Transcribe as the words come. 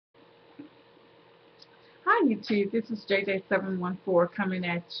Hi YouTube, this is JJ714 coming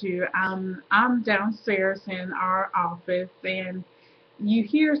at you. I'm downstairs in our office and you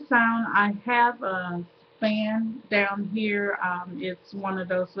hear sound. I have a fan down here. It's one of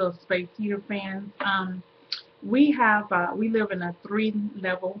those little space heater fans. We live in a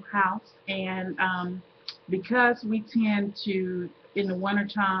three-level house and because we tend to, in the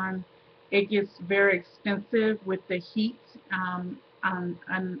wintertime, it gets very expensive with the heat.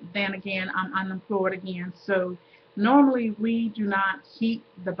 And then again, I'm unemployed again. So normally we do not heat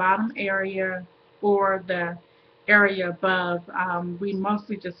the bottom area or the area above. We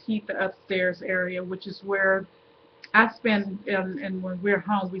mostly just heat the upstairs area, which is where I spend, and when we're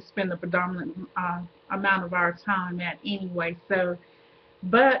home, we spend the predominant amount of our time at anyway. So,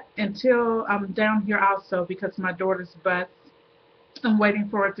 but until I'm down here also because my daughter's bus, I'm waiting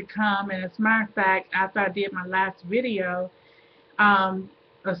for it to come. And as a matter of fact, after I did my last video, um,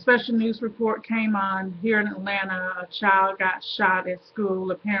 a special news report came on here in Atlanta. A child got shot at school.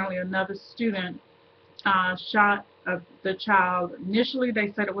 Apparently, another student shot the child. Initially,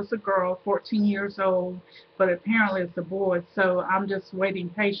 they said it was a girl, 14 years old, but apparently it's a boy. So I'm just waiting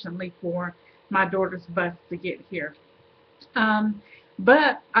patiently for my daughter's bus to get here. Um,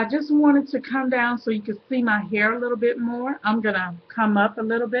 but I just wanted to come down so you could see my hair a little bit more. I'm going to come up a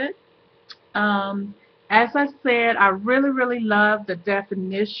little bit. Um, as I said, I really love the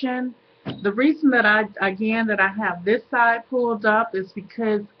definition. The reason that I have this side pulled up is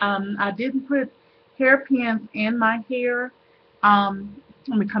because I didn't put hairpins in my hair. Let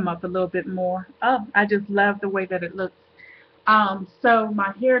me come up a little bit more. Oh, I just love the way that it looks. So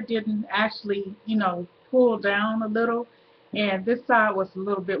my hair didn't actually, pull down a little, and this side was a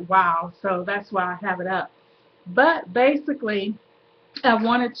little bit wild, so that's why I have it up. But basically, I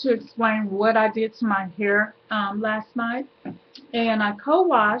wanted to explain what I did to my hair last night, and I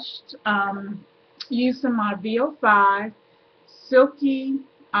co-washed using my VO5 Silky.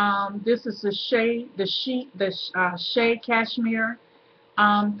 This is the Shea Cashmere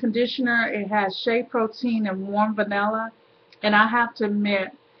conditioner. It has shea protein and warm vanilla, and I have to admit,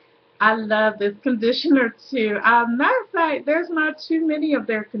 I love this conditioner too. Matter of fact, there's not too many of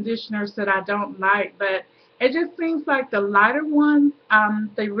their conditioners that I don't like, but it just seems like the lighter ones,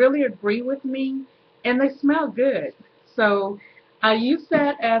 they really agree with me, and they smell good. So I use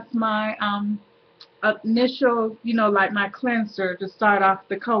that as my initial, like my cleanser to start off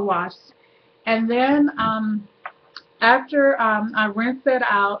the co-wash. And then after I rinse that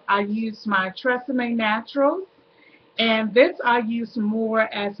out, I use my TRESemme Naturals. And this I use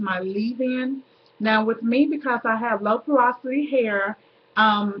more as my leave-in. Now with me, because I have low porosity hair,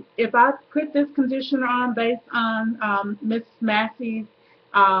 if I put this conditioner on based on Miss Massey's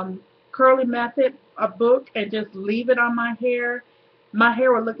Curly Method, a book, and just leave it on my hair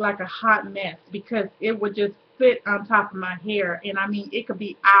would look like a hot mess because it would just sit on top of my hair. And I mean, it could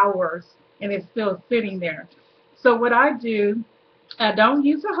be hours and it's still sitting there. So what I do, I don't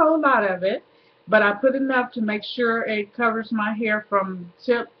use a whole lot of it, but I put enough to make sure it covers my hair from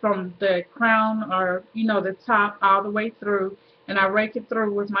the crown, or the top, all the way through, and I rake it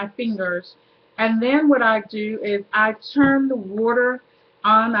through with my fingers. And then what I do is I turn the water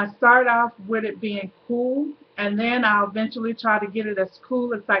on. I start off with it being cool, and then I'll eventually try to get it as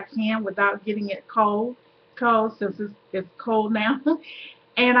cool as I can without getting it cold since it's cold now.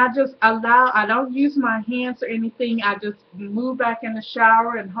 And I just allow, I don't use my hands or anything. I just move back in the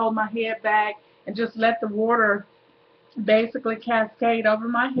shower and hold my head back and just let the water basically cascade over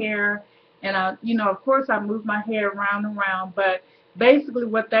my hair. And of course, I move my hair around and around, but basically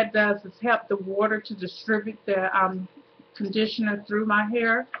what that does is help the water to distribute the conditioner through my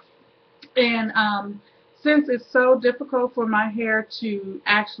hair. And since it's so difficult for my hair to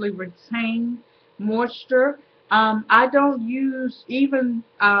actually retain moisture, I don't use, even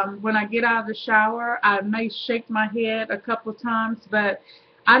when I get out of the shower, I may shake my head a couple of times, but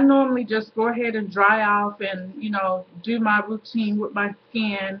I normally just go ahead and dry off and, do my routine with my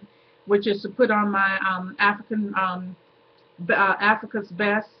skin, which is to put on my Africa's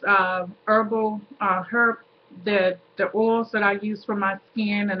Best herbal herb, the oils that I use for my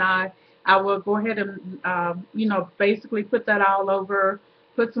skin, and I will go ahead and basically put that all over,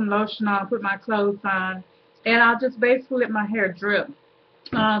 put some lotion on, put my clothes on, and I'll just basically let my hair drip.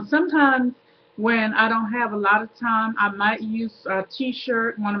 Sometimes when I don't have a lot of time, I might use a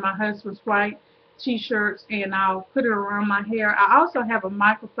t-shirt, one of my husband's white t-shirts, and I'll put it around my hair. I also have a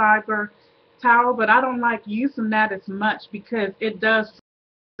microfiber towel, but I don't like using that as much because it does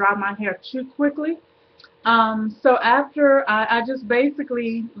dry my hair too quickly. So after I just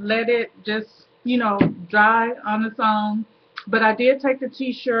basically let it just, dry on its own. But I did take the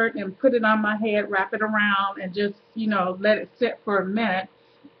t-shirt and put it on my head, wrap it around, and just, you know, let it sit for a minute.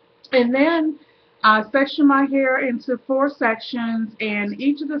 And then I sectioned my hair into 4 sections, and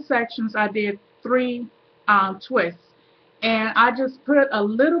each of the sections I did 3 twists. And I just put a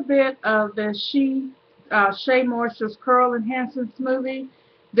little bit of the She-Naturals Curl Enhancing Smoothie.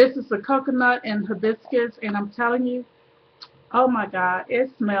 This is the coconut and hibiscus, and I'm telling you, oh my God,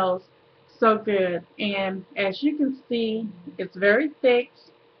 it smells so good. And as you can see, it's very thick.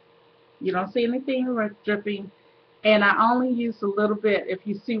 You don't see anything dripping. And I only use a little bit if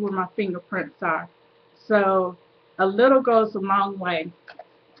you see where my fingerprints are. So a little goes a long way.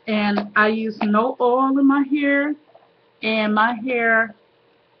 And I use no oil in my hair, and my hair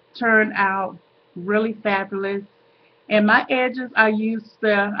turned out really fabulous. And my edges, I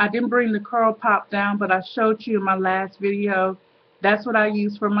didn't bring the Curl Pop down, but I showed you in my last video. That's what I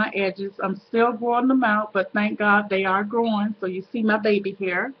use for my edges. I'm still growing them out, but thank God they are growing. So you see my baby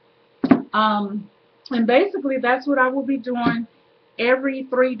hair. And basically that's what I will be doing every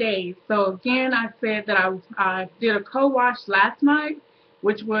 3 days. So again, I said that I did a co-wash last night,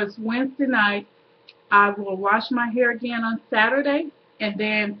 which was Wednesday night. I will wash my hair again on Saturday, and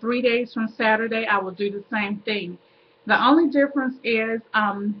then 3 days from Saturday I will do the same thing. The only difference is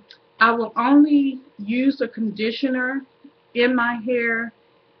I will only use a conditioner in my hair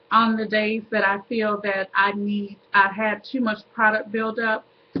on the days that I feel that I had too much product buildup.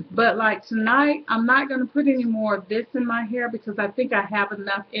 But like tonight, I'm not going to put any more of this in my hair because I think I have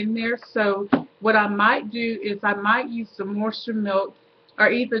enough in there. So what I might do is I might use some moisture milk, or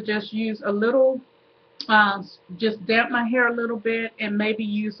either just use a little, just damp my hair a little bit, and maybe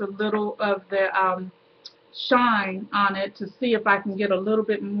use a little of the shine on it to see if I can get a little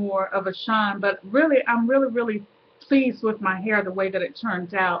bit more of a shine. But really, I'm really pleased with my hair the way that it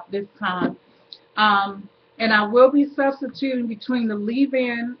turns out this time. And I will be substituting between the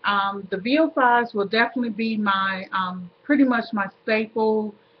leave-in. The VO5s will definitely be my pretty much my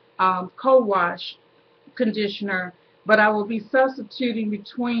staple co-wash conditioner, but I will be substituting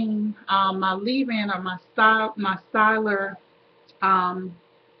between my leave-in, or my styler,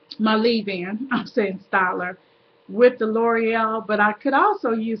 my leave-in, I'm saying styler, with the L'Oreal, but I could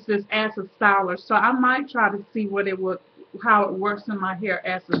also use this as a styler. So I might try to see how it works in my hair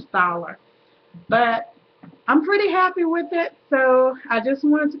as a styler. But I'm pretty happy with it, so I just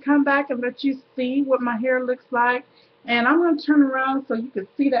wanted to come back and let you see what my hair looks like. And I'm going to turn around so you can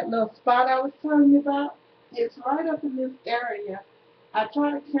see that little spot I was telling you about. It's right up in this area. I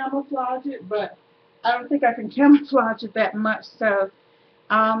try to camouflage it, but I don't think I can camouflage it that much, so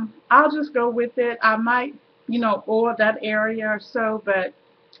I'll just go with it. I might, you know, oil that area or so, but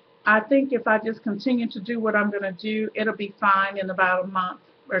I think if I just continue to do what I'm going to do, it'll be fine in about a month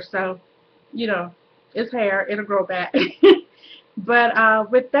or so. You know, it's hair, it'll grow back. But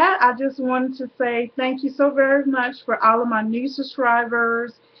with that, I just wanted to say thank you so very much for all of my new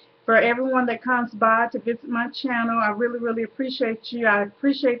subscribers, for everyone that comes by to visit my channel. I really appreciate you. I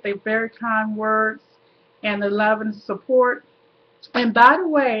appreciate the very kind words and the love and support. And by the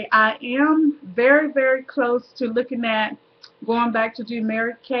way, I am very close to looking at going back to do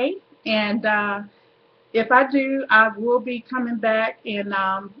Mary Kay. And if I do, I will be coming back, and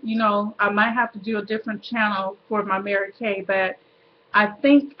you know, I might have to do a different channel for my Mary Kay, but I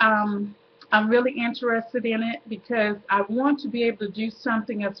think I'm really interested in it because I want to be able to do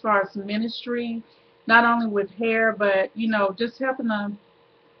something as far as ministry, not only with hair, but you know, just helping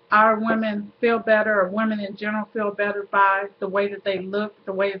our women feel better, or women in general feel better by the way that they look,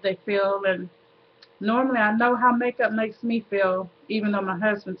 the way that they feel. And normally I know how makeup makes me feel, even though my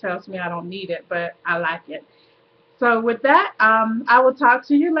husband tells me I don't need it, but I like it. So with that, I will talk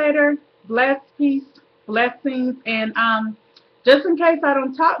to you later. Bless, peace, blessings, and just in case I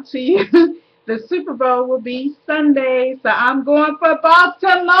don't talk to you, the Super Bowl will be Sunday, so I'm going for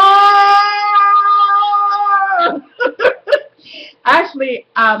Baltimore! Actually,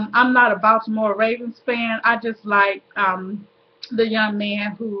 I'm not a Baltimore Ravens fan. I just like the young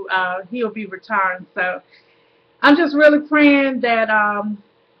man who he'll be retiring. So I'm just really praying that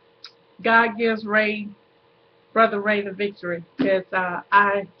God gives Brother Ray the victory, because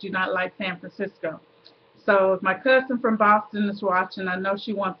I do not like San Francisco. So if my cousin from Boston is watching, I know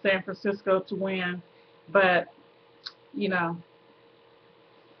she wants San Francisco to win, but you know,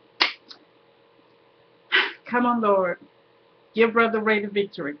 come on, Lord, give Brother Ray the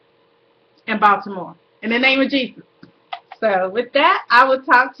victory in Baltimore in the name of Jesus. So with that, I will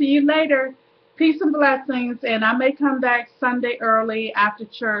talk to you later. Peace and blessings, and I may come back Sunday early after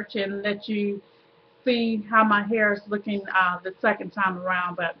church and let you see how my hair is looking the second time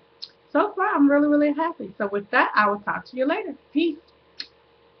around. But so far I'm really, really happy. So with that, I will talk to you later. Peace.